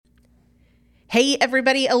Hey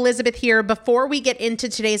everybody, Elizabeth here. Before we get into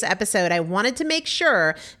today's episode, I wanted to make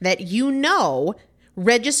sure that you know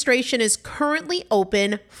registration is currently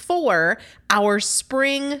open for our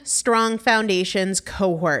Spring Strong Foundations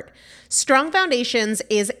cohort. Strong Foundations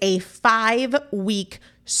is a 5-week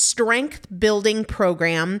strength building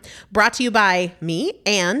program brought to you by me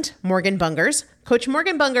and Morgan Bungers. Coach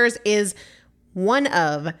Morgan Bungers is one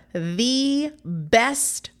of the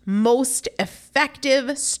best, most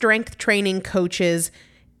effective strength training coaches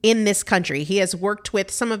in this country. He has worked with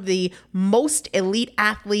some of the most elite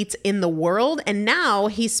athletes in the world, and now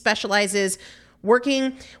he specializes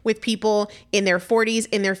working with people in their 40s,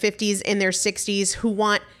 in their 50s, in their 60s who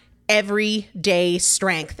want everyday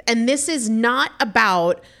strength. And this is not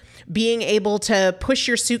about being able to push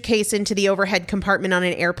your suitcase into the overhead compartment on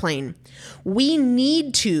an airplane. We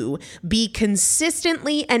need to be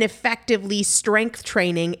consistently and effectively strength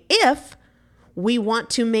training if we want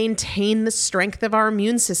to maintain the strength of our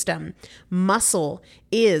immune system. Muscle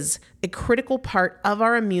is a critical part of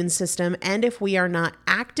our immune system, and if we are not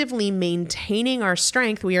actively maintaining our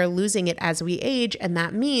strength, we are losing it as we age, and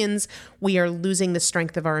that means we are losing the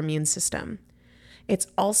strength of our immune system. It's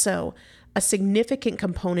also a significant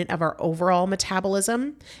component of our overall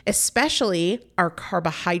metabolism, especially our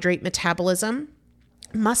carbohydrate metabolism.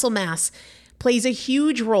 Muscle mass plays a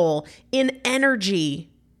huge role in energy,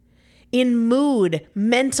 in mood,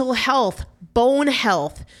 mental health, bone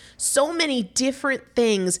health, so many different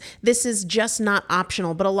things. This is just not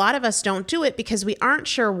optional, but a lot of us don't do it because we aren't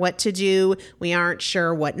sure what to do. We aren't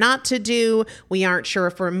sure what not to do. We aren't sure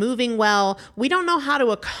if we're moving well. We don't know how to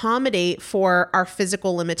accommodate for our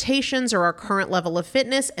physical limitations or our current level of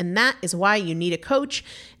fitness, and that is why you need a coach,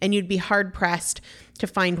 and you'd be hard-pressed to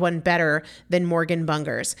find one better than Morgan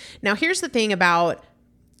Bungers. Now, here's the thing about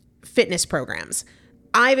fitness programs.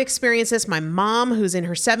 I've experienced this. My mom, who's in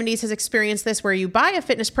her 70s, has experienced this, where you buy a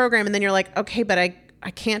fitness program and then you're like, okay, but I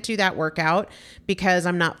can't do that workout because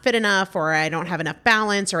I'm not fit enough, or I don't have enough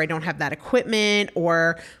balance, or I don't have that equipment,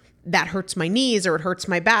 or that hurts my knees, or it hurts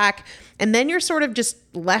my back. And then you're sort of just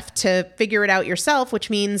left to figure it out yourself, which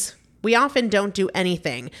means we often don't do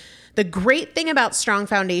anything. The great thing about Strong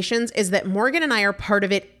Foundations is that Morgan and I are part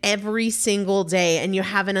of it every single day, and you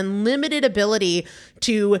have an unlimited ability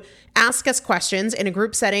to ask us questions in a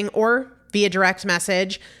group setting or via direct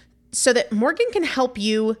message so that Morgan can help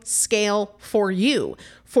you scale for you,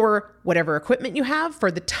 for whatever equipment you have, for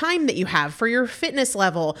the time that you have, for your fitness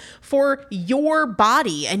level, for your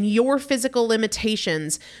body and your physical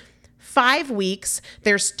limitations. 5 weeks,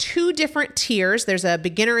 there's 2 different tiers. There's a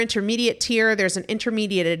beginner intermediate tier. There's an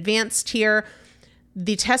intermediate advanced tier.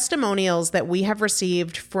 The testimonials that we have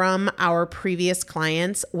received from our previous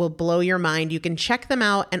clients will blow your mind. You can check them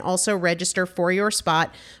out and also register for your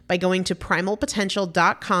spot by going to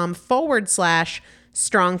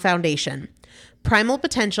primalpotential.com/strong foundation.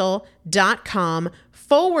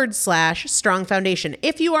 primalpotential.com/strong foundation.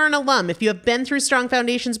 If you are an alum, if you have been through Strong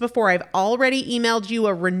Foundations before, I've already emailed you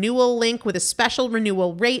a renewal link with a special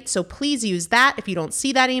renewal rate, so please use that. If you don't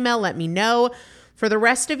see that email, let me know. For the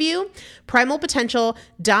rest of you,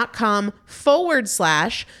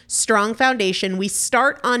 primalpotential.com/strong foundation. We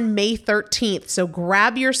start on May 13th, so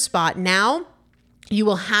grab your spot now. You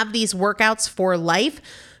will have these workouts for life.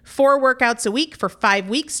 4 workouts a week for 5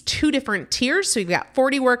 weeks, 2 different tiers. So you've got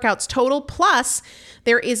 40 workouts total. Plus,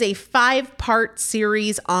 there is a 5-part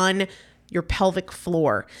series on your pelvic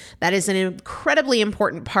floor. That is an incredibly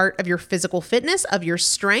important part of your physical fitness, of your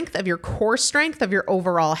strength, of your core strength, of your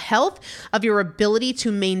overall health, of your ability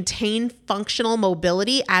to maintain functional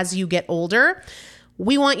mobility as you get older.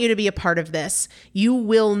 We want you to be a part of this. You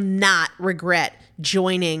will not regret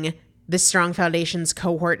joining the Strong Foundations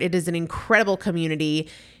cohort. It is an incredible community.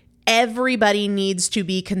 Everybody needs to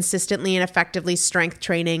be consistently and effectively strength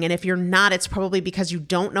training. And if you're not, it's probably because you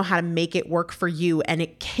don't know how to make it work for you. And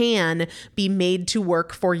it can be made to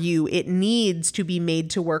work for you. It needs to be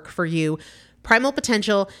made to work for you.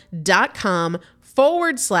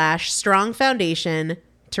 primalpotential.com/strong foundation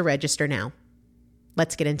to register now.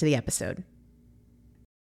 Let's get into the episode.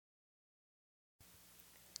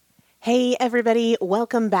 Hey, everybody.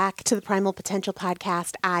 Welcome back to the Primal Potential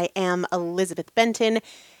Podcast. I am Elizabeth Benton.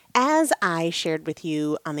 As I shared with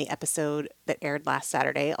you on the episode that aired last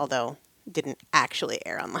Saturday, although it didn't actually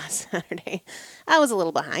air on last Saturday, I was a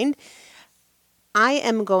little behind. I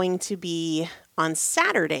am going to be on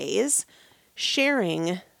Saturdays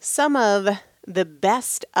sharing some of the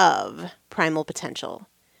best of Primal Potential.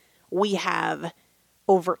 We have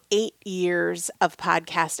over 8 years of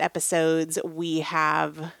podcast episodes. We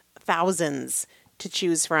have thousands to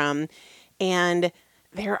choose from. And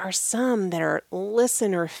there are some that are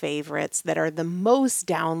listener favorites that are the most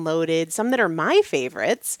downloaded, some that are my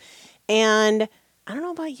favorites. And I don't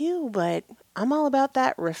know about you, but I'm all about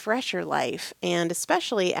that refresher life, and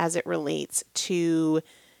especially as it relates to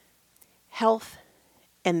health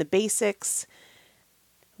and the basics.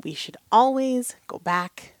 We should always go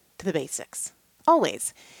back to the basics.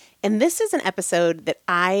 Always. And this is an episode that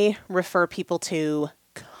I refer people to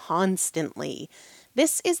constantly.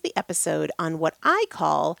 This is the episode on what I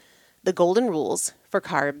call the golden rules for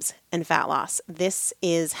carbs and fat loss. This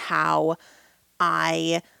is how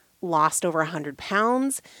I lost over 100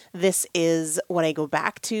 pounds. This is what I go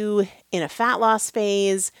back to in a fat loss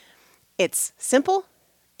phase. It's simple.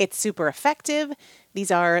 It's super effective.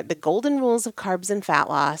 These are the golden rules of carbs and fat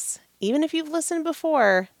loss. Even if you've listened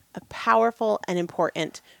before, a powerful and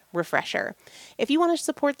important refresher. If you want to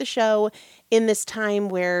support the show in this time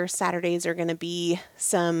where Saturdays are going to be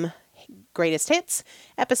some greatest hits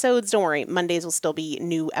episodes, don't worry, Mondays will still be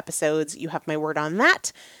new episodes. You have my word on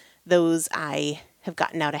that. Those I have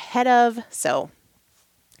gotten out ahead of. So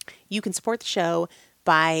you can support the show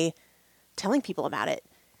by telling people about it.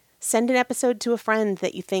 Send an episode to a friend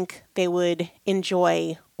that you think they would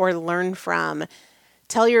enjoy or learn from.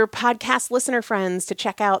 Tell your podcast listener friends to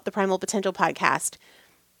check out the Primal Potential podcast.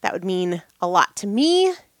 That would mean a lot to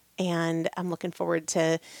me, and I'm looking forward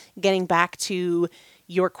to getting back to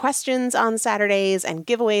your questions on Saturdays and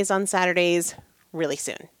giveaways on Saturdays really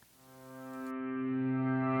soon.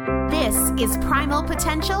 This is Primal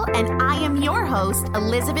Potential, and I am your host,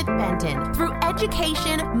 Elizabeth Benton. Through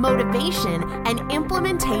education, motivation, and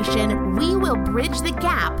implementation, we will bridge the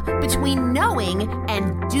gap between knowing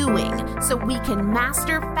and doing so we can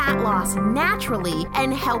master fat loss naturally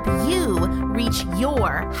and help you reach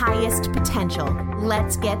your highest potential.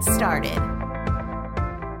 Let's get started.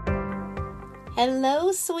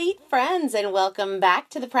 Hello, sweet friends, and welcome back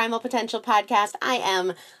to the Primal Potential podcast. I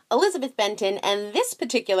am Elizabeth Benton, and this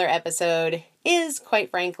particular episode is, quite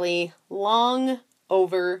frankly, long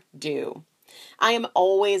overdue. I am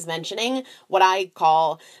always mentioning what I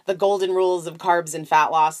call the golden rules of carbs and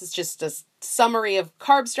fat loss. It's just a summary of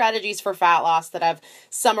carb strategies for fat loss that I've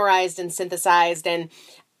summarized and synthesized, and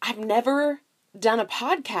I've never done a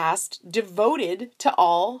podcast devoted to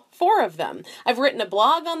all 4 of them. I've written a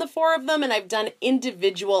blog on the 4 of them, and I've done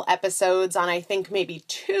individual episodes on, I think, maybe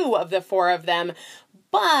 2 of the 4 of them,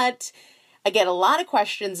 but I get a lot of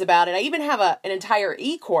questions about it. I even have an entire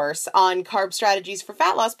e-course on carb strategies for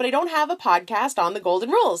fat loss, but I don't have a podcast on the golden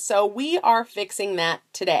rules, so we are fixing that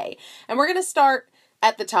today. And we're going to start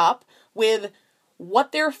at the top with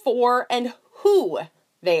what they're for and who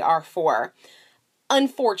they are for.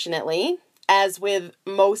 Unfortunately, as with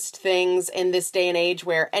most things in this day and age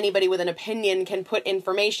where anybody with an opinion can put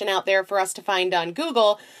information out there for us to find on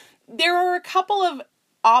Google, there are a couple of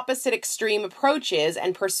opposite extreme approaches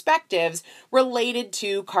and perspectives related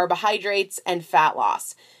to carbohydrates and fat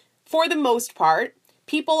loss. For the most part,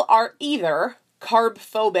 people are either carb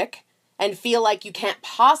phobic and feel like you can't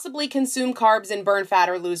possibly consume carbs and burn fat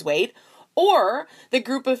or lose weight, or the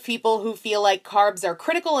group of people who feel like carbs are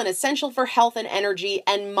critical and essential for health and energy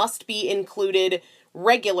and must be included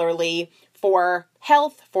regularly for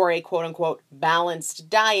health, for a quote-unquote balanced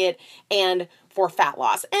diet, and for fat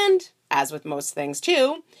loss. And, as with most things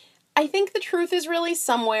too, I think the truth is really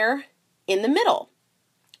somewhere in the middle.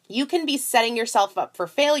 You can be setting yourself up for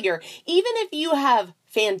failure, even if you have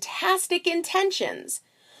fantastic intentions,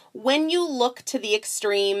 when you look to the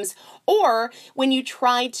extremes or when you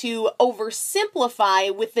try to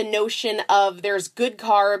oversimplify with the notion of there's good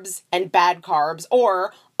carbs and bad carbs,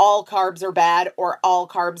 or all carbs are bad or all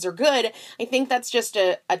carbs are good. I think that's just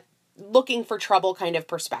a looking for trouble kind of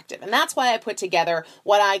perspective. And that's why I put together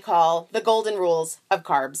what I call the golden rules of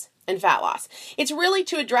carbs and fat loss. It's really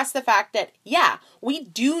to address the fact that, yeah, we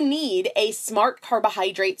do need a smart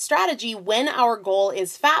carbohydrate strategy when our goal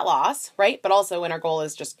is fat loss, right? But also when our goal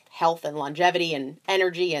is just health and longevity and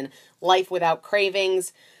energy and life without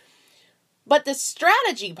cravings. But the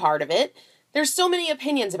strategy part of it, there's so many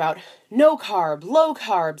opinions about no carb, low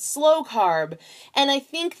carb, slow carb, and I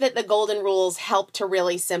think that the golden rules help to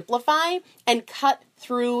really simplify and cut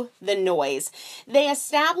through the noise. They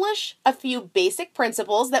establish a few basic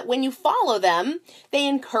principles that when you follow them, they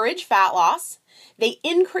encourage fat loss, they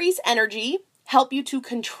increase energy, help you to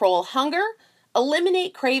control hunger,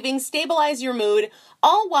 eliminate cravings, stabilize your mood,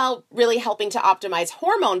 all while really helping to optimize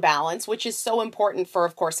hormone balance, which is so important for,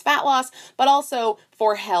 of course, fat loss, but also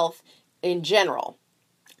for health in general.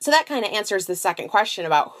 So that kind of answers the second question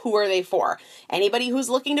about who are they for? Anybody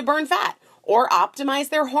who's looking to burn fat, or optimize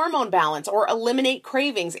their hormone balance, or eliminate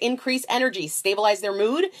cravings, increase energy, stabilize their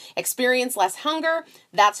mood, experience less hunger.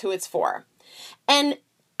 That's who it's for. And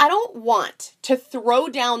I don't want to throw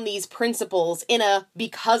down these principles in a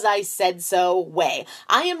because I said so way.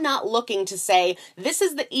 I am not looking to say, this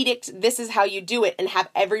is the edict, this is how you do it, and have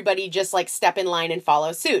everybody just like step in line and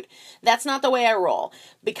follow suit. That's not the way I roll.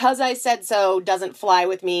 Because I said so doesn't fly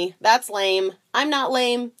with me. That's lame. I'm not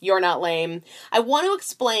lame. You're not lame. I want to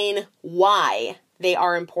explain why they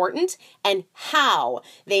are important and how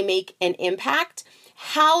they make an impact,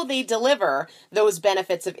 how they deliver those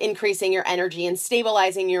benefits of increasing your energy and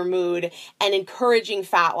stabilizing your mood and encouraging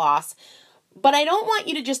fat loss. But I don't want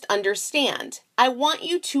you to just understand. I want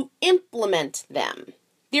you to implement them.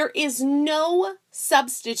 There is no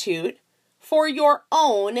substitute for your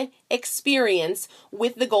own experience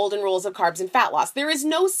with the golden rules of carbs and fat loss. There is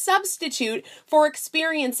no substitute for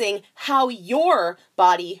experiencing how your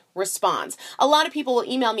body responds. A lot of people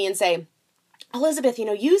will email me and say, Elizabeth,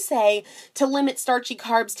 you say to limit starchy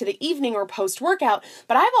carbs to the evening or post-workout,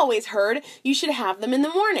 but I've always heard you should have them in the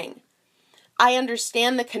morning. I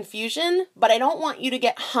understand the confusion, but I don't want you to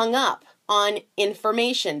get hung up on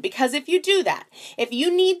information, because if you do that, if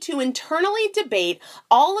you need to internally debate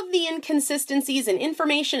all of the inconsistencies in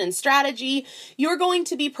information and strategy, you're going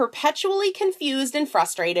to be perpetually confused and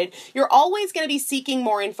frustrated. You're always going to be seeking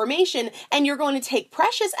more information, and you're going to take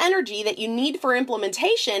precious energy that you need for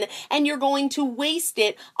implementation, and you're going to waste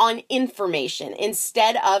it on information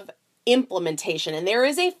instead of implementation. And there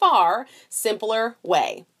is a far simpler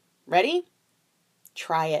way. Ready?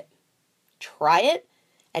 Try it. Try it.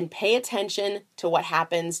 And pay attention to what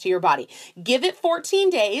happens to your body. Give it 14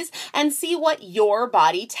 days and see what your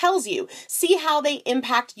body tells you. See how they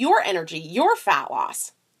impact your energy, your fat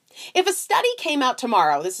loss. If a study came out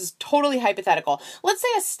tomorrow, this is totally hypothetical. Let's say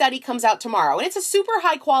a study comes out tomorrow and it's a super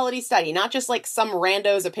high quality study, not just like some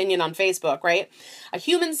rando's opinion on Facebook, right? A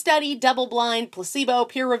human study, double-blind, placebo,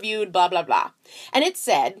 peer-reviewed, blah, blah, blah. And it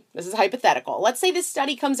said, this is hypothetical, let's say this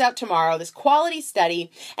study comes out tomorrow, this quality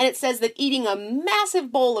study, and it says that eating a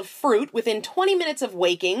massive bowl of fruit within 20 minutes of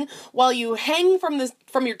waking while you hang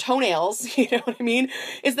from your toenails, you know what I mean,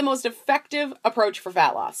 is the most effective approach for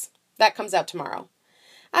fat loss. That comes out tomorrow.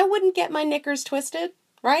 I wouldn't get my knickers twisted,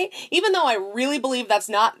 right? Even though I really believe that's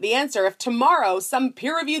not the answer, if tomorrow some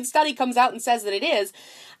peer-reviewed study comes out and says that it is,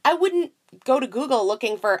 I wouldn't go to Google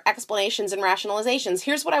looking for explanations and rationalizations.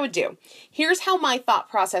 Here's what I would do. Here's how my thought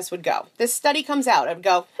process would go. This study comes out. I would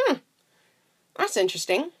go, that's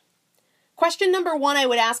interesting. Question number one I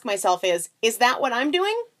would ask myself is that what I'm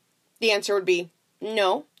doing? The answer would be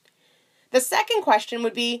no. The second question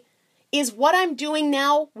would be, is what I'm doing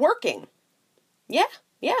now working? Yeah,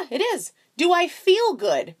 it is. Do I feel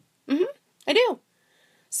good? I do.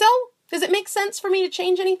 So, does it make sense for me to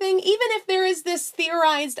change anything? Even if there is this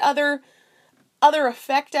theorized other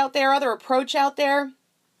effect out there, other approach out there,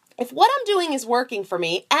 if what I'm doing is working for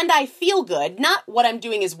me and I feel good, not what I'm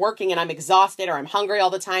doing is working and I'm exhausted or I'm hungry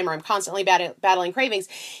all the time or I'm constantly battling cravings,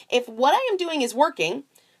 if what I am doing is working,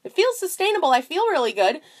 it feels sustainable, I feel really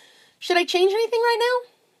good, should I change anything right now?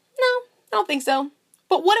 No, I don't think so.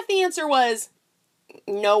 But what if the answer was,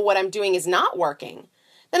 no, what I'm doing is not working?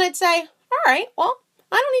 Then I'd say, all right, well,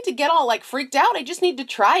 I don't need to get all freaked out. I just need to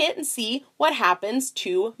try it and see what happens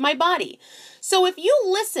to my body. So if you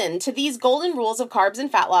listen to these golden rules of carbs and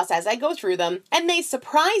fat loss as I go through them, and they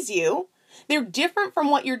surprise you, they're different from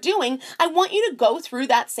what you're doing, I want you to go through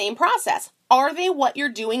that same process. Are they what you're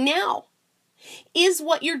doing now? Is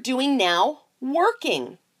what you're doing now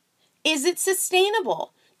working? Is it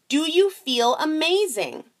sustainable? Do you feel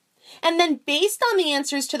amazing? And then based on the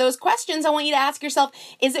answers to those questions, I want you to ask yourself,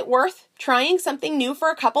 is it worth trying something new for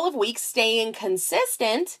a couple of weeks, staying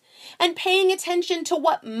consistent, and paying attention to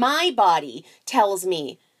what my body tells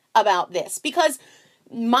me about this? Because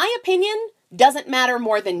my opinion doesn't matter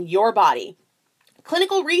more than your body.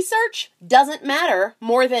 Clinical research doesn't matter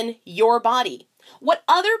more than your body. What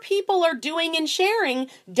other people are doing and sharing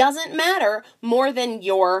doesn't matter more than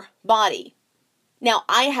your body. Now,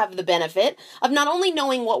 I have the benefit of not only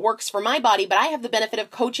knowing what works for my body, but I have the benefit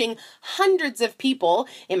of coaching hundreds of people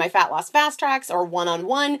in my Fat Loss Fast Tracks or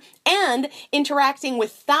one-on-one, and interacting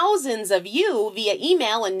with thousands of you via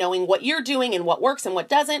email and knowing what you're doing and what works and what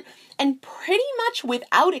doesn't. And pretty much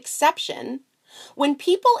without exception, when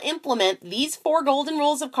people implement these 4 golden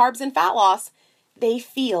rules of carbs and fat loss, they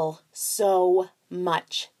feel so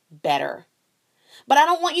much better. But I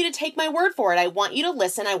don't want you to take my word for it. I want you to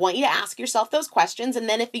listen. I want you to ask yourself those questions. And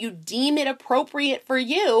then if you deem it appropriate for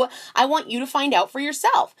you, I want you to find out for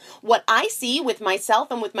yourself. What I see with myself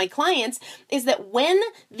and with my clients is that when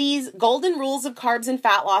these golden rules of carbs and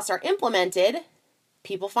fat loss are implemented,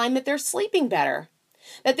 people find that they're sleeping better,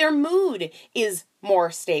 that their mood is more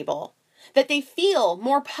stable, that they feel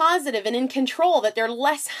more positive and in control, that they're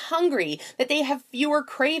less hungry, that they have fewer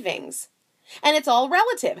cravings. And it's all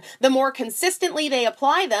relative. The more consistently they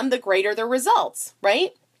apply them, the greater the results,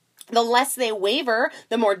 right? The less they waver,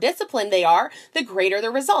 the more disciplined they are, the greater the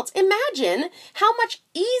results. Imagine how much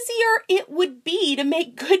easier it would be to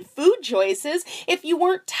make good food choices if you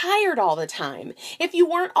weren't tired all the time, if you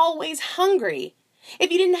weren't always hungry,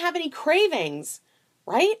 if you didn't have any cravings,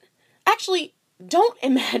 right? Actually, don't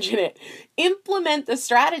imagine it. Implement the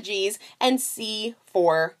strategies and see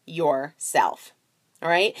for yourself. All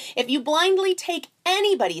right? If you blindly take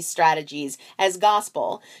anybody's strategies as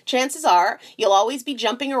gospel, chances are you'll always be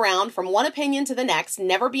jumping around from one opinion to the next,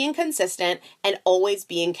 never being consistent, and always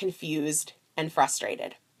being confused and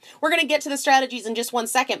frustrated. We're going to get to the strategies in just one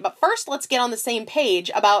second, but first let's get on the same page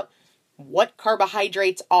about what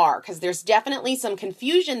carbohydrates are, because there's definitely some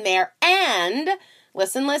confusion there, and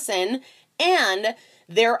listen, and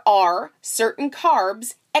there are certain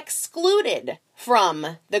carbs excluded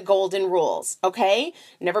from the golden rules, okay?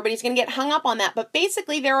 And everybody's going to get hung up on that, but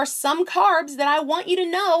basically there are some carbs that I want you to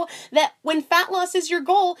know that when fat loss is your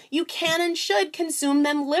goal, you can and should consume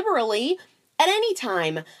them liberally at any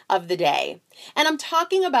time of the day. And I'm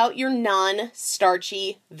talking about your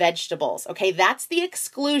non-starchy vegetables, okay? That's the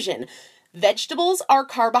exclusion. Vegetables are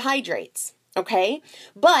carbohydrates, okay?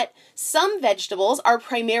 But some vegetables are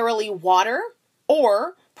primarily water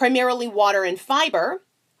or primarily water and fiber,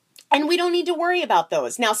 and we don't need to worry about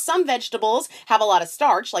those. Now, some vegetables have a lot of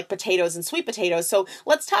starch, like potatoes and sweet potatoes, so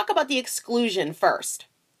let's talk about the exclusion first.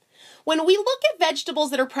 When we look at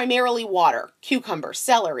vegetables that are primarily water, cucumbers,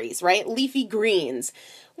 celeries, right, leafy greens,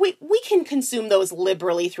 we can consume those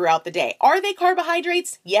liberally throughout the day. Are they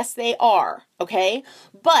carbohydrates? Yes, they are, okay?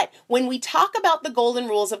 But when we talk about the golden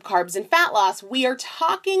rules of carbs and fat loss, we are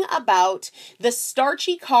talking about the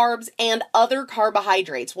starchy carbs and other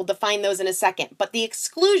carbohydrates. We'll define those in a second. But the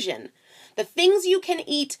exclusion, the things you can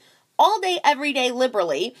eat all day, every day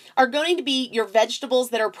liberally, are going to be your vegetables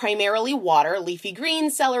that are primarily water, leafy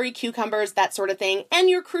greens, celery, cucumbers, that sort of thing, and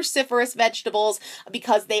your cruciferous vegetables,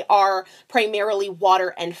 because they are primarily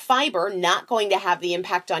water and fiber, not going to have the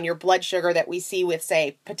impact on your blood sugar that we see with,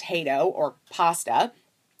 say, potato or pasta.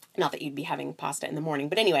 Not that you'd be having pasta in the morning,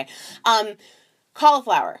 but anyway.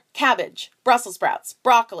 Cauliflower, cabbage, Brussels sprouts,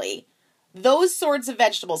 broccoli, those sorts of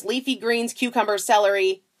vegetables, leafy greens, cucumbers,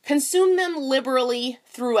 celery, consume them liberally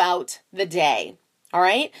throughout the day, all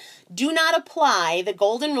right? Do not apply the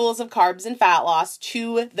golden rules of carbs and fat loss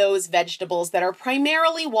to those vegetables that are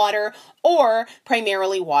primarily water or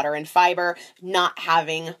primarily water and fiber, not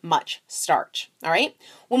having much starch, all right?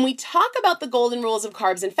 When we talk about the golden rules of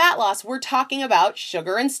carbs and fat loss, we're talking about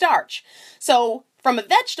sugar and starch. So from a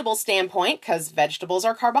vegetable standpoint, because vegetables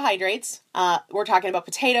are carbohydrates, we're talking about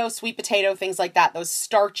potato, sweet potato, things like that, those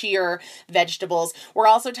starchier vegetables. We're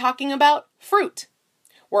also talking about fruit.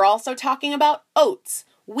 We're also talking about oats,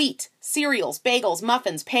 wheat, cereals, bagels,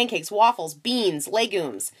 muffins, pancakes, waffles, beans,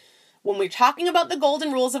 legumes. When we're talking about the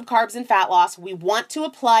golden rules of carbs and fat loss, we want to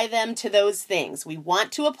apply them to those things. We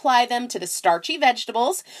want to apply them to the starchy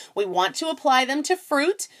vegetables. We want to apply them to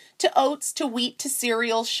fruit, to oats, to wheat, to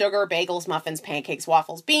cereals, sugar, bagels, muffins, pancakes,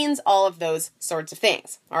 waffles, beans, all of those sorts of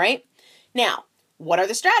things. All right? Now, what are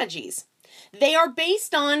the strategies? They are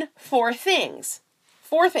based on four things.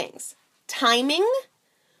 Timing,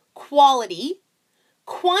 quality,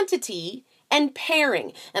 quantity, and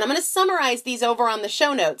pairing. And I'm going to summarize these over on the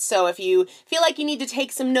show notes. So if you feel like you need to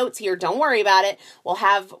take some notes here, don't worry about it. We'll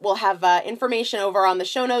have information over on the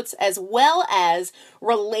show notes, as well as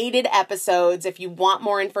related episodes if you want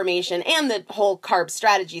more information, and the whole carb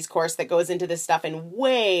strategies course that goes into this stuff in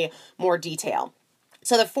way more detail.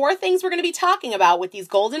 So the four things we're going to be talking about with these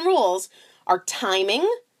golden rules are timing,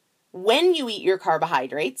 when you eat your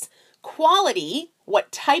carbohydrates, quality,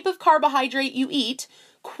 what type of carbohydrate you eat,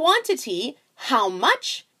 quantity, how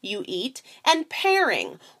much you eat, and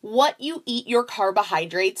pairing, what you eat your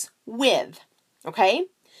carbohydrates with. Okay?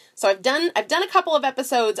 So I've done a couple of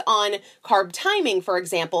episodes on carb timing, for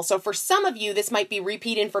example. So for some of you, this might be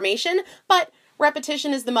repeat information, but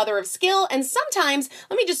repetition is the mother of skill. And sometimes,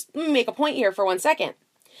 let me just make a point here for 1 second.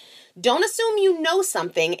 Don't assume you know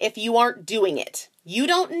something if you aren't doing it. You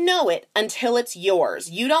don't know it until it's yours.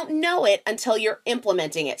 You don't know it until you're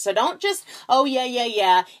implementing it. So don't just, oh,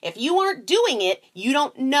 yeah. If you aren't doing it, you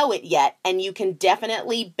don't know it yet, and you can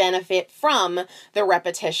definitely benefit from the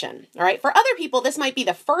repetition. All right. For other people, this might be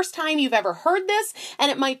the first time you've ever heard this,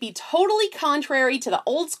 and it might be totally contrary to the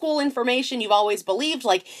old school information you've always believed,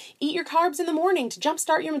 like eat your carbs in the morning to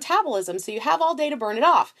jumpstart your metabolism so you have all day to burn it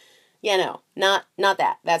off. Yeah, no, not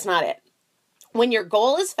that. That's not it. When your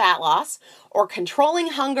goal is fat loss or controlling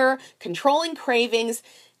hunger, controlling cravings,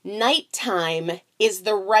 nighttime is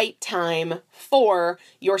the right time for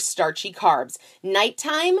your starchy carbs.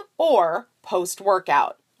 Nighttime or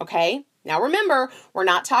post-workout, okay? Now remember, we're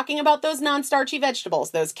not talking about those non-starchy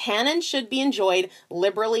vegetables. Those can and should be enjoyed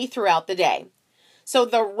liberally throughout the day. So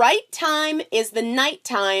the right time is the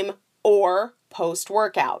nighttime or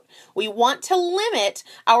post-workout. We want to limit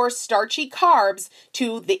our starchy carbs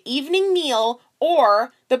to the evening meal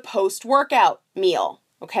or the post-workout meal,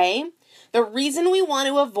 okay? The reason we want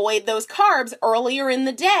to avoid those carbs earlier in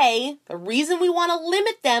the day, the reason we want to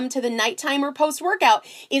limit them to the nighttime or post-workout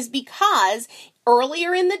is because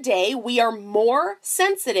earlier in the day, we are more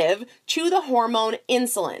sensitive to the hormone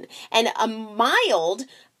insulin, and a mild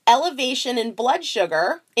elevation in blood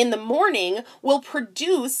sugar in the morning will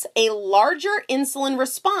produce a larger insulin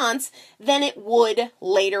response than it would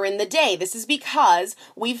later in the day. This is because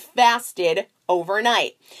we've fasted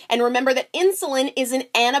overnight. And remember that insulin is an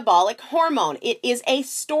anabolic hormone. It is a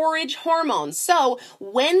storage hormone. So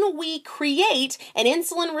when we create an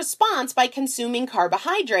insulin response by consuming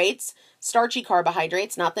carbohydrates, starchy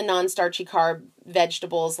carbohydrates, not the non-starchy carb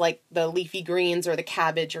vegetables like the leafy greens or the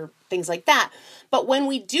cabbage or things like that. But when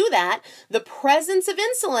we do that, the presence of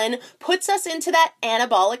insulin puts us into that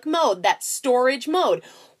anabolic mode, that storage mode.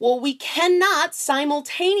 Well, we cannot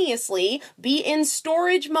simultaneously be in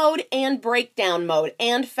storage mode and breakdown mode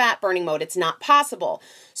and fat burning mode. It's not possible.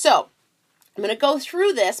 So I'm going to go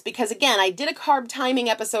through this because, again, I did a carb timing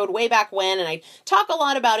episode way back when, and I talk a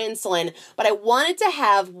lot about insulin, but I wanted to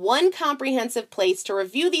have one comprehensive place to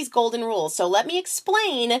review these golden rules. So let me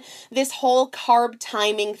explain this whole carb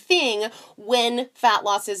timing thing when fat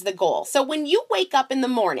loss is the goal. So when you wake up in the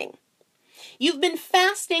morning, you've been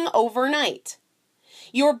fasting overnight.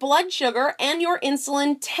 Your blood sugar and your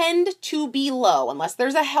insulin tend to be low unless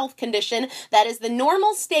there's a health condition. That is the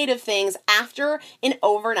normal state of things after an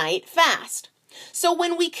overnight fast. So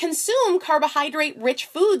when we consume carbohydrate-rich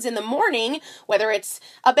foods in the morning, whether it's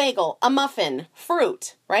a bagel, a muffin,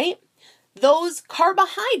 fruit, right? Those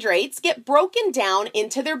carbohydrates get broken down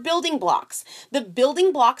into their building blocks. The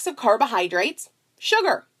building blocks of carbohydrates,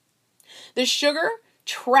 sugar. The sugar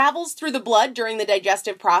travels through the blood during the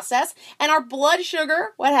digestive process, and our blood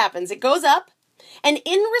sugar, what happens? It goes up, and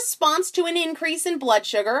in response to an increase in blood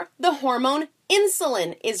sugar, the hormone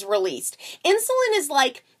insulin is released. Insulin is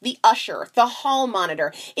like the usher, the hall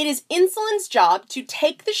monitor. It is insulin's job to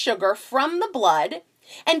take the sugar from the blood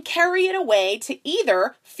and carry it away to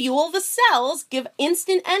either fuel the cells, give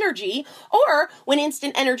instant energy, or when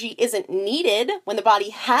instant energy isn't needed, when the body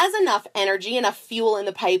has enough energy, enough fuel in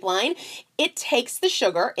the pipeline, it takes the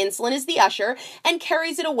sugar, insulin is the usher, and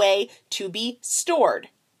carries it away to be stored.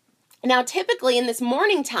 Now, typically in this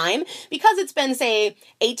morning time, because it's been, say,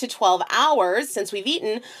 8 to 12 hours since we've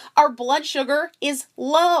eaten, our blood sugar is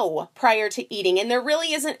low prior to eating, and there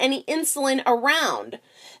really isn't any insulin around.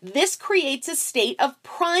 This creates a state of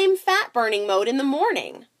prime fat burning mode in the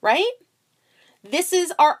morning, right? This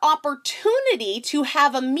is our opportunity to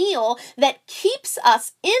have a meal that keeps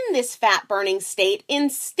us in this fat burning state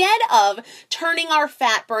instead of turning our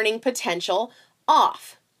fat burning potential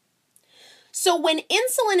off. So when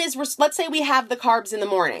insulin is, let's say we have the carbs in the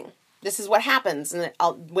morning. This is what happens. And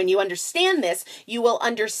when you understand this, you will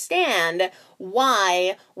understand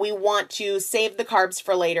why we want to save the carbs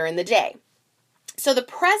for later in the day. So the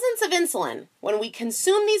presence of insulin, when we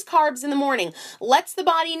consume these carbs in the morning, lets the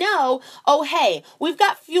body know, oh, hey, we've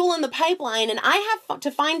got fuel in the pipeline and I have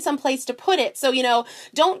to find some place to put it. So,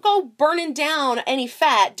 don't go burning down any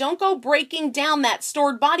fat. Don't go breaking down that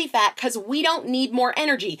stored body fat because we don't need more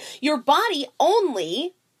energy. Your body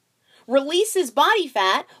only releases body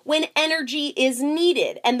fat when energy is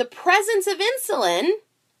needed. And the presence of insulin,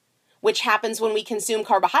 which happens when we consume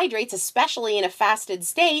carbohydrates, especially in a fasted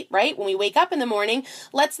state, right? When we wake up in the morning,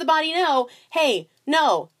 lets the body know, hey,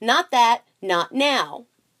 no, not that, not now.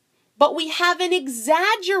 But we have an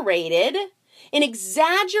exaggerated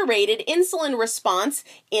insulin response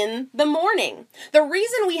in the morning. The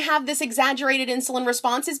reason we have this exaggerated insulin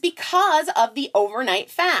response is because of the overnight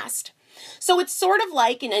fast. So it's sort of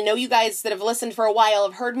like, and I know you guys that have listened for a while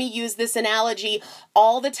have heard me use this analogy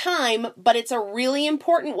all the time, but it's a really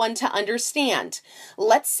important one to understand.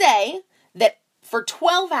 Let's say that for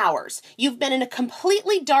 12 hours, you've been in a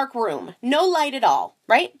completely dark room, no light at all,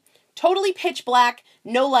 right? Totally pitch black,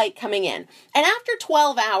 no light coming in. And after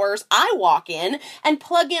 12 hours, I walk in and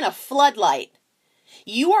plug in a floodlight.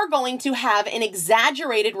 You are going to have an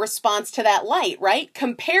exaggerated response to that light, right?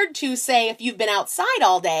 Compared to, say, if you've been outside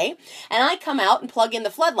all day and I come out and plug in the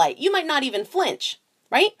floodlight, you might not even flinch,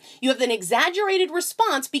 right? You have an exaggerated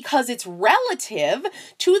response because it's relative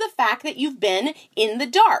to the fact that you've been in the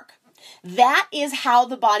dark. That is how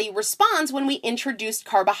the body responds when we introduce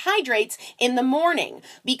carbohydrates in the morning.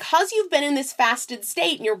 Because you've been in this fasted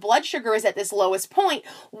state and your blood sugar is at this lowest point,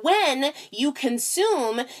 when you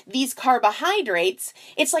consume these carbohydrates,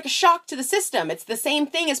 it's like a shock to the system. It's the same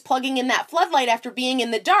thing as plugging in that floodlight after being in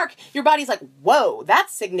the dark. Your body's like, whoa,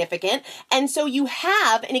 that's significant. And so you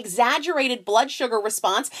have an exaggerated blood sugar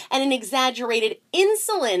response and an exaggerated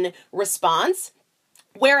insulin response.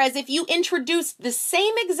 Whereas if you introduce the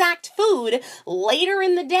same exact food later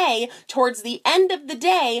in the day, towards the end of the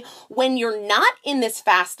day, when you're not in this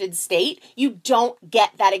fasted state, you don't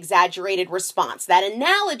get that exaggerated response. That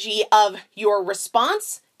analogy of your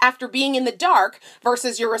response after being in the dark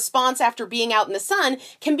versus your response after being out in the sun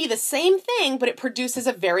can be the same thing, but it produces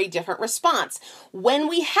a very different response. When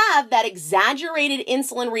we have that exaggerated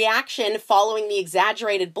insulin reaction following the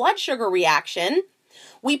exaggerated blood sugar reaction,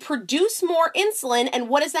 we produce more insulin, and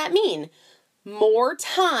what does that mean? More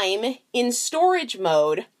time in storage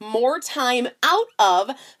mode, more time out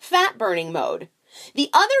of fat burning mode. The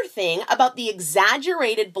other thing about the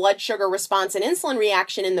exaggerated blood sugar response and insulin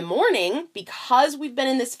reaction in the morning, because we've been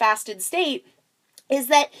in this fasted state, is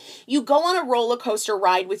that you go on a roller coaster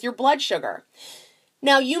ride with your blood sugar.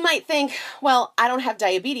 Now, you might think, well, I don't have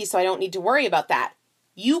diabetes, so I don't need to worry about that.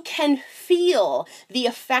 You can feel the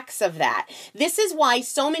effects of that. This is why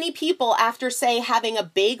so many people, after, say, having a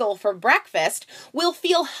bagel for breakfast, will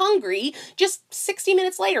feel hungry just 60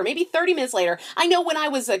 minutes later, maybe 30 minutes later. I know when I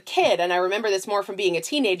was a kid, and I remember this more from being a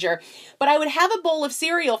teenager, but I would have a bowl of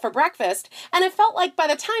cereal for breakfast, and I felt like by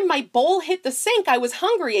the time my bowl hit the sink, I was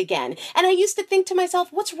hungry again. And I used to think to myself,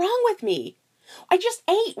 what's wrong with me? I just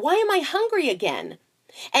ate. Why am I hungry again?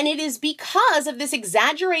 And it is because of this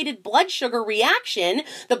exaggerated blood sugar reaction.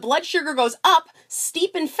 The blood sugar goes up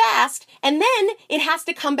steep and fast, and then it has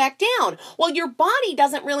to come back down. Well, your body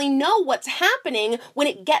doesn't really know what's happening when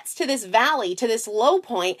it gets to this valley, to this low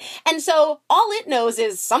point. And so all it knows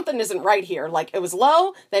is something isn't right here. Like it was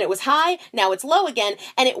low, then it was high, now it's low again.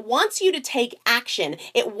 And it wants you to take action.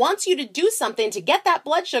 It wants you to do something to get that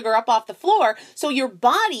blood sugar up off the floor. So your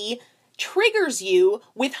body triggers you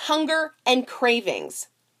with hunger and cravings.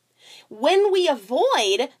 When we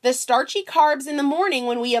avoid the starchy carbs in the morning,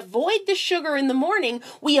 when we avoid the sugar in the morning,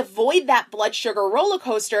 we avoid that blood sugar roller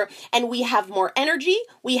coaster, and we have more energy,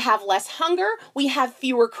 we have less hunger, we have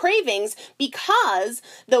fewer cravings, because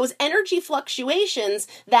those energy fluctuations,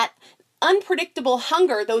 that unpredictable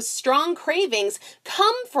hunger, those strong cravings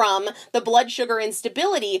come from the blood sugar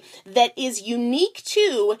instability that is unique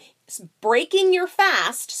to breaking your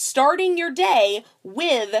fast, starting your day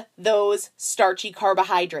with those starchy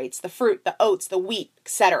carbohydrates, the fruit, the oats, the wheat,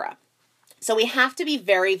 etc. So we have to be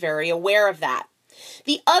very, very aware of that.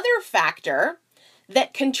 The other factor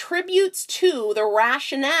that contributes to the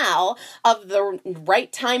rationale of the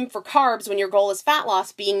right time for carbs when your goal is fat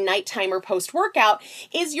loss being nighttime or post-workout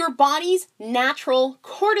is your body's natural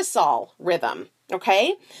cortisol rhythm.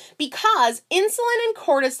 Okay? Because insulin and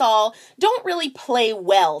cortisol don't really play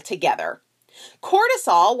well together.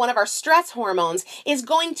 Cortisol, one of our stress hormones, is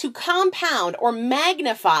going to compound or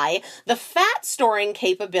magnify the fat storing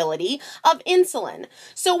capability of insulin.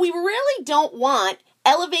 So we really don't want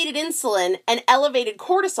elevated insulin and elevated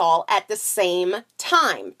cortisol at the same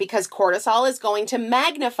time, because cortisol is going to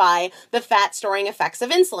magnify the fat storing effects of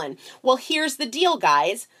insulin. Well, here's the deal,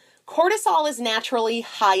 guys. Cortisol is naturally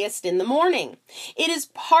highest in the morning. It is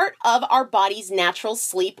part of our body's natural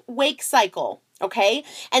sleep-wake cycle, okay?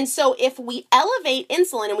 And so if we elevate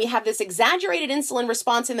insulin and we have this exaggerated insulin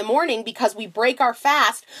response in the morning because we break our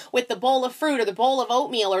fast with the bowl of fruit or the bowl of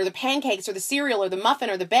oatmeal or the pancakes or the cereal or the muffin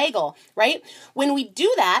or the bagel, right? When we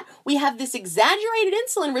do that, we have this exaggerated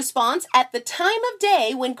insulin response at the time of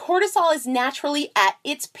day when cortisol is naturally at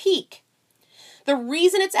its peak. The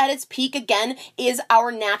reason it's at its peak, again, is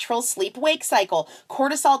our natural sleep-wake cycle.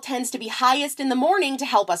 Cortisol tends to be highest in the morning to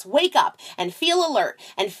help us wake up and feel alert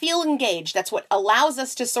and feel engaged. That's what allows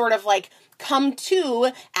us to sort of like come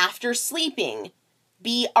to after sleeping.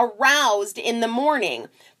 be aroused in the morning.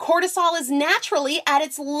 Cortisol is naturally at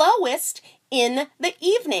its lowest in the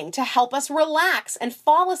evening to help us relax and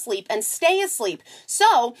fall asleep and stay asleep.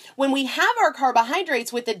 So when we have our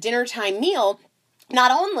carbohydrates with the dinner time meal, not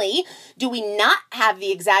only do we not have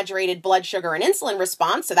the exaggerated blood sugar and insulin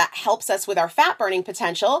response, so that helps us with our fat burning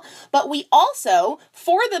potential, but we also,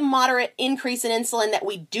 for the moderate increase in insulin that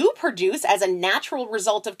we do produce as a natural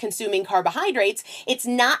result of consuming carbohydrates, it's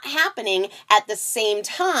not happening at the same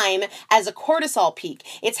time as a cortisol peak.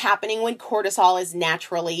 It's happening when cortisol is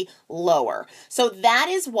naturally lower. So that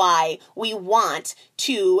is why we want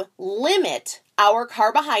to limit our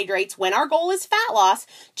carbohydrates when our goal is fat loss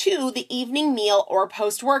to the evening meal or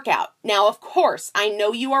post-workout. Now, of course, I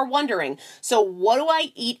know you are wondering, so what do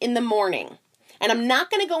I eat in the morning? And I'm not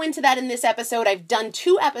going to go into that in this episode. I've done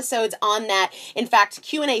 2 episodes on that. In fact,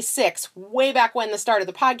 Q&A 6, way back when the start of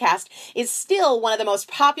the podcast, is still one of the most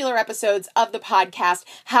popular episodes of the podcast,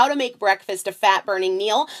 How to Make Breakfast a Fat-Burning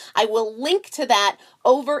Meal. I will link to that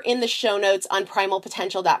over in the show notes on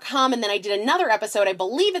primalpotential.com. And then I did another episode, I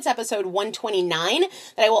believe it's episode 129,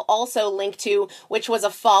 that I will also link to, which was a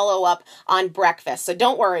follow-up on breakfast. So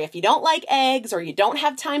don't worry, if you don't like eggs or you don't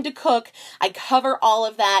have time to cook, I cover all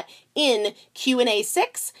of that in Q&A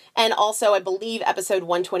 6 and also I believe episode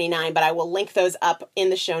 129, but I will link those up in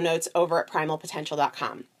the show notes over at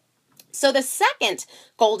primalpotential.com. So the second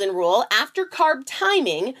golden rule after carb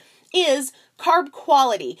timing is carb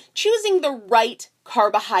quality, choosing the right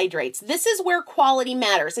carbohydrates. This is where quality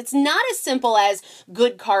matters. It's not as simple as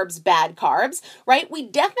good carbs, bad carbs, right? We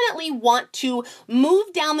definitely want to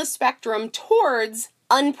move down the spectrum towards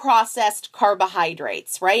unprocessed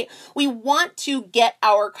carbohydrates, right? We want to get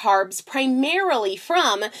our carbs primarily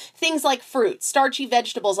from things like fruit, starchy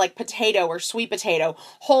vegetables like potato or sweet potato,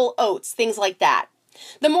 whole oats, things like that.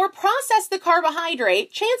 The more processed the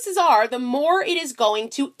carbohydrate, chances are the more it is going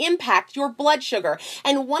to impact your blood sugar.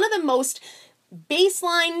 And one of the most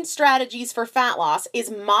baseline strategies for fat loss is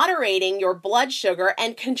moderating your blood sugar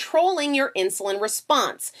and controlling your insulin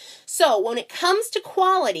response. So when it comes to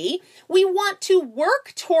quality, we want to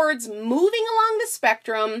work towards moving along the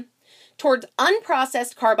spectrum towards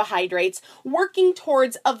unprocessed carbohydrates, working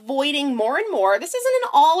towards avoiding more and more. This isn't an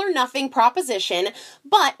all or nothing proposition,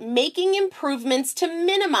 but making improvements to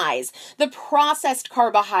minimize the processed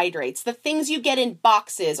carbohydrates, the things you get in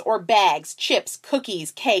boxes or bags, chips,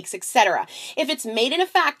 cookies, cakes, etc. If it's made in a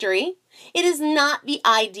factory, it is not the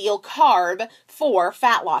ideal carb for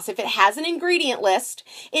fat loss. If it has an ingredient list,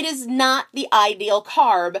 it is not the ideal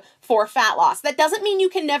carb for fat loss. That doesn't mean you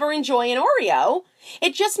can never enjoy an Oreo.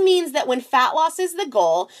 It just means that when fat loss is the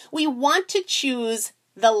goal, we want to choose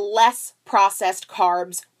the less processed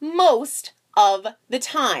carbs most of the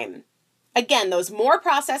time. Again, those more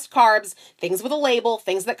processed carbs, things with a label,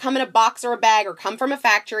 things that come in a box or a bag or come from a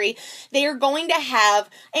factory, they are going to have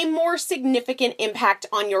a more significant impact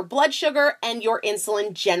on your blood sugar and your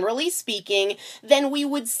insulin, generally speaking, than we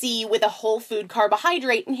would see with a whole food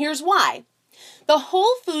carbohydrate. And here's why. The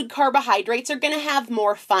whole food carbohydrates are going to have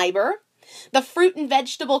more fiber. The fruit and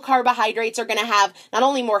vegetable carbohydrates are going to have not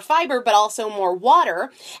only more fiber, but also more water,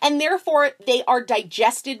 and therefore they are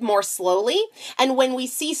digested more slowly. And when we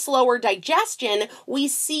see slower digestion, we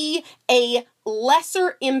see a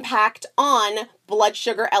lesser impact on blood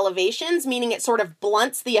sugar elevations, meaning it sort of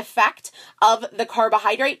blunts the effect of the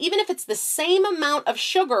carbohydrate. Even if it's the same amount of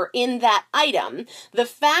sugar in that item, the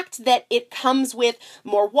fact that it comes with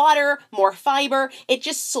more water, more fiber, it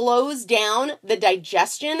just slows down the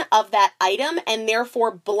digestion of that item and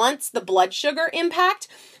therefore blunts the blood sugar impact.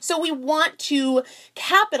 So we want to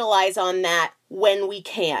capitalize on that when we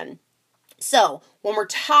can. So when we're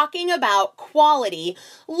talking about quality,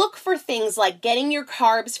 look for things like getting your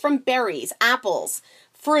carbs from berries, apples,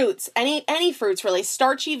 fruits, any fruits really,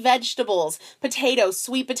 starchy vegetables, potatoes,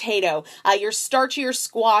 sweet potato, your starchier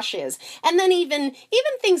squashes, and then even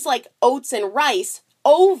things like oats and rice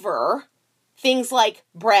over things like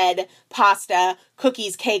bread, pasta,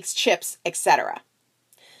 cookies, cakes, chips, etc.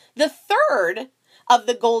 The third of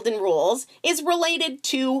the golden rules is related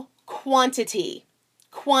to quantity.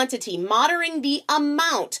 Quantity, monitoring the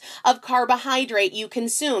amount of carbohydrate you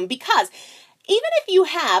consume, because even if you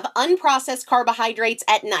have unprocessed carbohydrates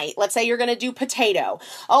at night, let's say you're going to do potato.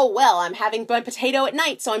 Oh, well, I'm having my potato at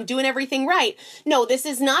night, so I'm doing everything right. No, this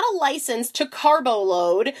is not a license to carbo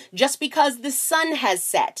load just because the sun has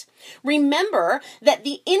set. Remember that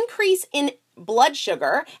the increase in blood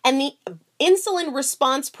sugar and the insulin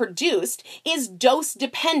response produced is dose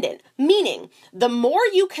dependent, meaning the more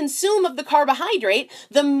you consume of the carbohydrate,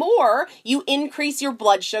 the more you increase your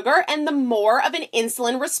blood sugar and the more of an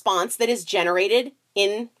insulin response that is generated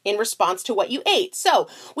in response to what you ate. So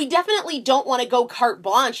we definitely don't want to go carte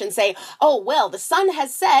blanche and say, oh, well, the sun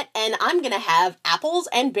has set and I'm going to have apples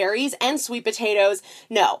and berries and sweet potatoes.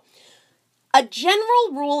 No. A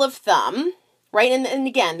general rule of thumb, right? And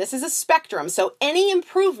again, this is a spectrum, so any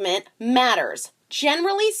improvement matters.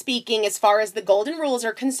 Generally speaking, as far as the golden rules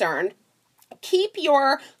are concerned, keep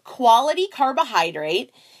your quality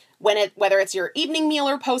carbohydrate, whether it's your evening meal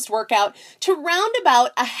or post-workout, to round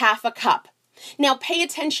about a half a cup. Now, pay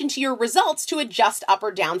attention to your results to adjust up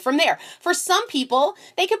or down from there. For some people,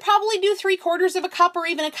 they could probably do 3/4 of a cup or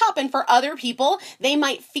even a cup. And for other people, they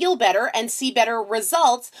might feel better and see better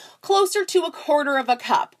results closer to 1/4 of a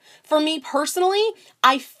cup. For me personally,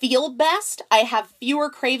 I feel best. I have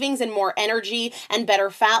fewer cravings and more energy and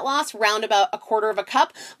better fat loss, round about 1/4 of a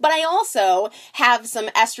cup. But I also have some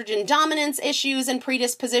estrogen dominance issues and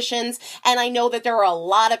predispositions. And I know that there are a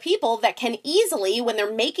lot of people that can easily, when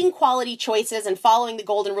they're making quality choices and following the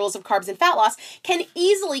golden rules of carbs and fat loss, can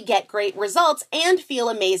easily get great results and feel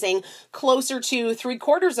amazing closer to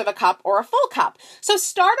 3/4 of a cup or a full cup. So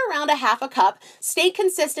start around a half a cup, stay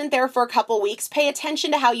consistent there for a couple weeks, pay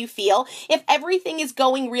attention to how you feel. If everything is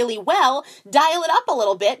going really well, dial it up a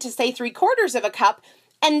little bit to say 3/4 of a cup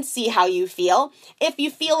and see how you feel. If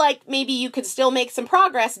you feel like maybe you could still make some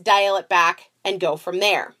progress, dial it back and go from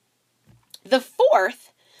there. The fourth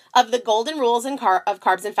of the golden rules of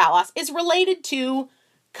carbs and fat loss is related to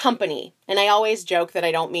company. And I always joke that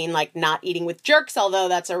I don't mean like not eating with jerks, although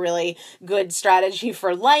that's a really good strategy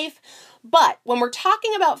for life. But when we're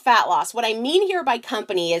talking about fat loss, what I mean here by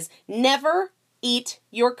company is never eat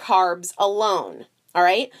your carbs alone. All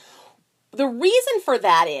right? The reason for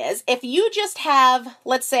that is if you just have,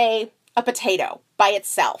 let's say, a potato by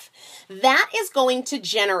itself, that is going to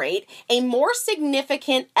generate a more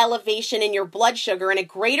significant elevation in your blood sugar and a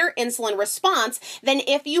greater insulin response than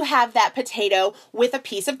if you have that potato with a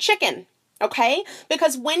piece of chicken, okay?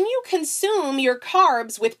 Because when you consume your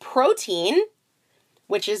carbs with protein,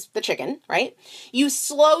 which is the chicken, right? You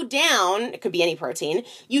slow down, it could be any protein,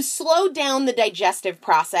 you slow down the digestive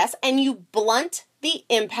process and you blunt the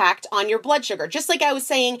impact on your blood sugar. Just like I was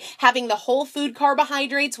saying, having the whole food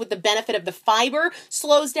carbohydrates with the benefit of the fiber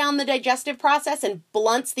slows down the digestive process and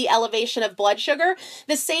blunts the elevation of blood sugar.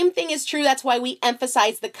 The same thing is true. That's why we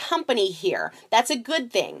emphasize the company here. That's a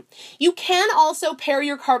good thing. You can also pair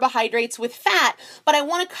your carbohydrates with fat, but I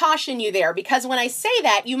want to caution you there because when I say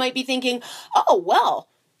that, you might be thinking, oh, well,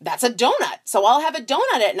 that's a donut. So I'll have a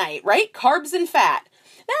donut at night, right? Carbs and fat.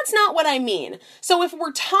 That's not what I mean. So if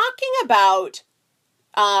we're talking about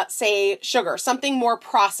say sugar, something more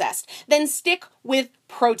processed, then stick with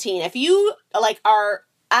protein. If you are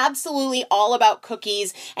absolutely all about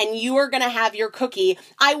cookies and you are going to have your cookie,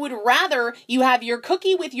 I would rather you have your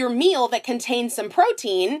cookie with your meal that contains some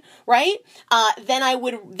protein, right? Then I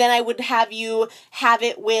would have you have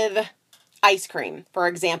it with ice cream, for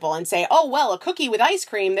example, and say, oh, well, a cookie with ice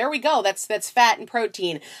cream, there we go. That's fat and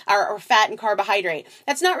protein or fat and carbohydrate.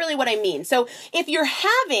 That's not really what I mean. So if you're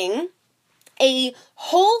having a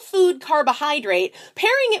whole food carbohydrate,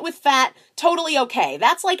 pairing it with fat, totally okay.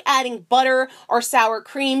 That's like adding butter or sour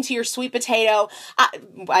cream to your sweet potato.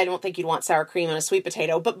 I don't think you'd want sour cream on a sweet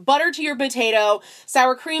potato, but butter to your potato,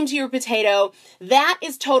 sour cream to your potato, that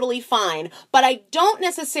is totally fine. But I don't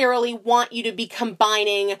necessarily want you to be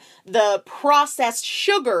combining the processed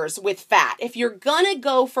sugars with fat. If you're gonna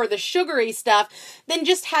go for the sugary stuff, then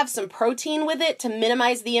just have some protein with it to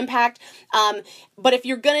minimize the impact. But if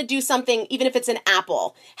you're gonna do something, even if it's an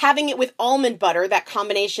apple, having it with almond butter, that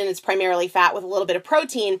combination is primarily fat with a little bit of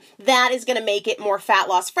protein, that is going to make it more fat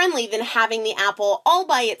loss friendly than having the apple all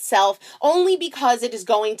by itself, only because it is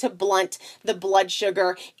going to blunt the blood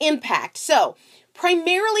sugar impact. So,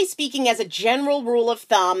 primarily speaking, as a general rule of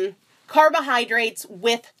thumb, carbohydrates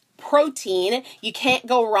with protein, you can't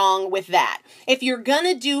go wrong with that. If you're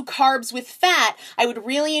gonna do carbs with fat, I would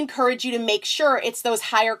really encourage you to make sure it's those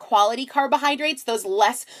higher quality carbohydrates, those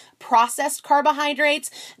less processed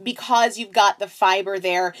carbohydrates, because you've got the fiber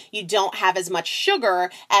there. You don't have as much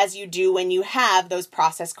sugar as you do when you have those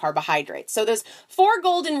processed carbohydrates. So those 4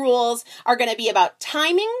 golden rules are going to be about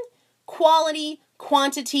timing, quality,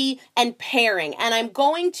 quantity, and pairing. And I'm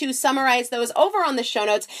going to summarize those over on the show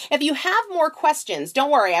notes. If you have more questions,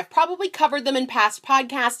 don't worry. I've probably covered them in past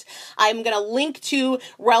podcasts. I'm going to link to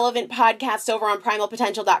relevant podcasts over on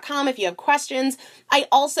primalpotential.com if you have questions. I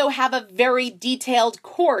also have a very detailed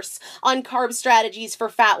course on carb strategies for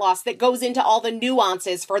fat loss that goes into all the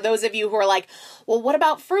nuances for those of you who are like, well, what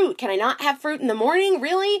about fruit? Can I not have fruit in the morning?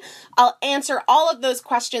 Really? I'll answer all of those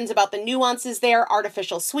questions about the nuances there,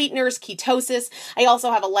 artificial sweeteners, ketosis. I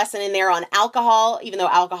also have a lesson in there on alcohol. Even though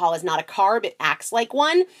alcohol is not a carb, it acts like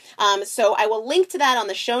one. So I will link to that on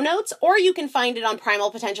the show notes, or you can find it on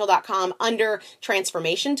primalpotential.com under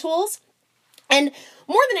transformation tools. And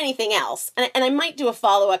more than anything else, and I might do a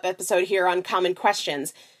follow-up episode here on common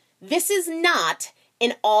questions, this is not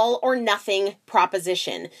an all or nothing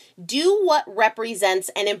proposition. Do what represents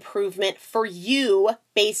an improvement for you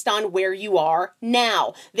based on where you are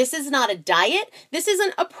now. This is not a diet. This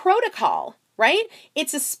isn't a protocol, right?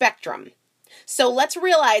 It's a spectrum. So let's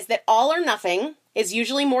realize that all or nothing is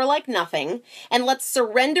usually more like nothing, and let's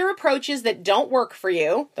surrender approaches that don't work for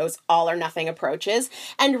you, those all or nothing approaches,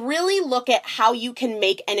 and really look at how you can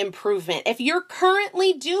make an improvement. If you're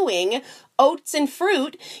currently doing oats and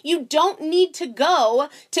fruit, you don't need to go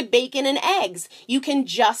to bacon and eggs. You can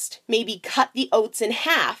just maybe cut the oats in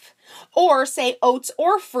half, or say oats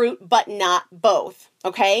or fruit, but not both.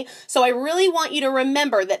 Okay, so I really want you to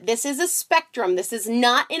remember that this is a spectrum. This is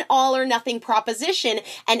not an all or nothing proposition,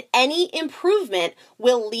 and any improvement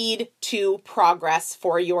will lead to progress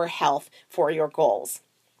for your health, for your goals.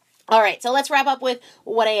 All right, so let's wrap up with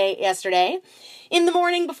what I ate yesterday. In the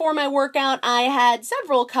morning before my workout, I had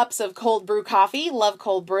several cups of cold brew coffee. Love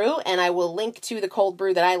cold brew, and I will link to the cold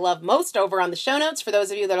brew that I love most over on the show notes for those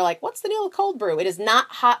of you that are like, what's the deal with cold brew? It is not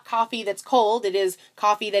hot coffee that's cold. It is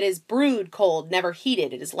coffee that is brewed cold, never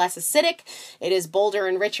heated. It is less acidic. It is bolder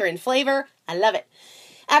and richer in flavor. I love it.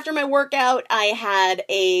 After my workout, I had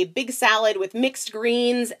a big salad with mixed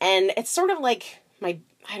greens, and it's sort of like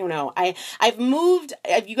I don't know. I've moved.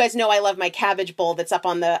 You guys know I love my cabbage bowl that's up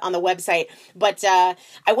on the website, but I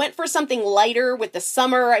went for something lighter with the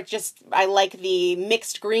summer. I like the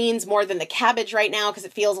mixed greens more than the cabbage right now because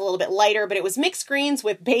it feels a little bit lighter, but it was mixed greens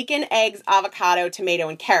with bacon, eggs, avocado, tomato,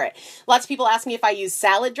 and carrot. Lots of people ask me if I use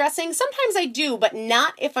salad dressing. Sometimes I do, but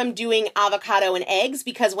not if I'm doing avocado and eggs,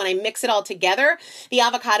 because when I mix it all together, the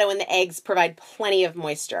avocado and the eggs provide plenty of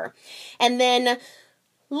moisture. And then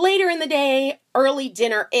later in the day, early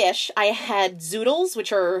dinner-ish, I had zoodles,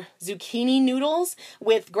 which are zucchini noodles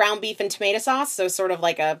with ground beef and tomato sauce, so sort of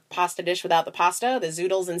like a pasta dish without the pasta, the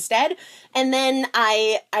zoodles instead. And then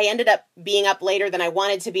I ended up being up later than I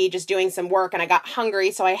wanted to be, just doing some work, and I got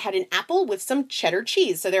hungry, so I had an apple with some cheddar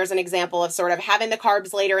cheese. So there's an example of sort of having the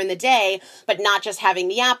carbs later in the day, but not just having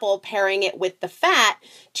the apple, pairing it with the fat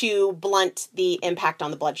to blunt the impact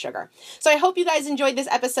on the blood sugar. So I hope you guys enjoyed this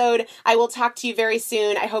episode. I will talk to you very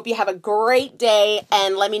soon. I hope you have a great day,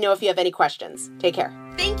 and let me know if you have any questions. Take care.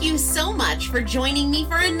 Thank you so much for joining me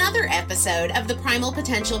for another episode of the Primal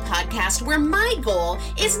Potential Podcast, where my goal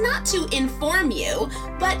is not to inform you,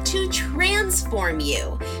 but to transform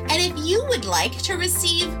you. And if you would like to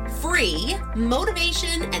receive free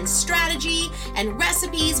motivation and strategy and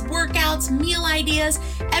recipes, workouts, meal ideas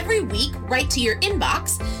every week right to your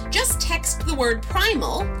inbox, just text the word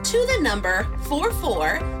primal to the number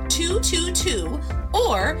 44222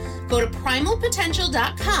 or go to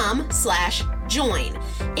primalpotential.com/join.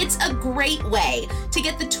 It's a great way to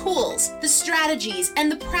get the tools, the strategies, and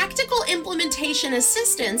the practical implementation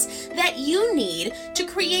assistance that you need to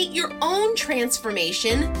create your own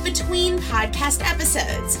transformation between podcast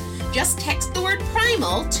episodes. Just text the word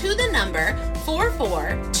primal to the number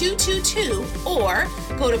 44222 or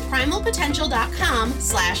go to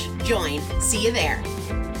primalpotential.com/join. See you there.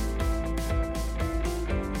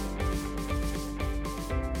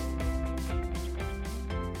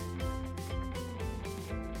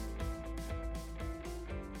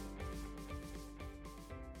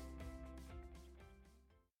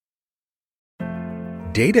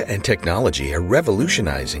 Data and technology are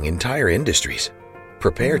revolutionizing entire industries.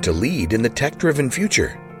 Prepare to lead in the tech-driven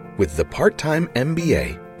future with the part-time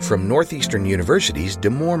MBA from Northeastern University's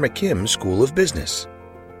DeMoore McKim School of Business.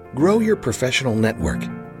 Grow your professional network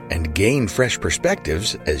and gain fresh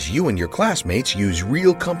perspectives as you and your classmates use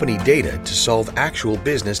real company data to solve actual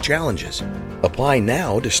business challenges. Apply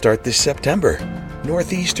now to start this September.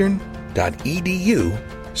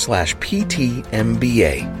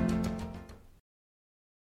 northeastern.edu/PTMBA.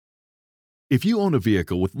 If you own a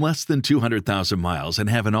vehicle with less than 200,000 miles and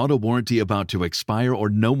have an auto warranty about to expire or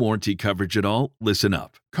no warranty coverage at all, listen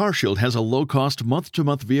up. CarShield has a low-cost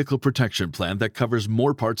month-to-month vehicle protection plan that covers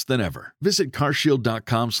more parts than ever. Visit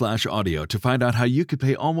carshield.com/audio to find out how you could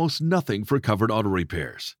pay almost nothing for covered auto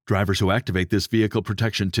repairs. Drivers who activate this vehicle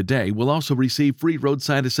protection today will also receive free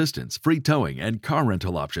roadside assistance, free towing, and car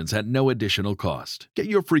rental options at no additional cost. Get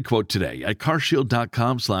your free quote today at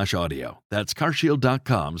carshield.com/audio. That's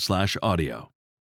carshield.com/audio.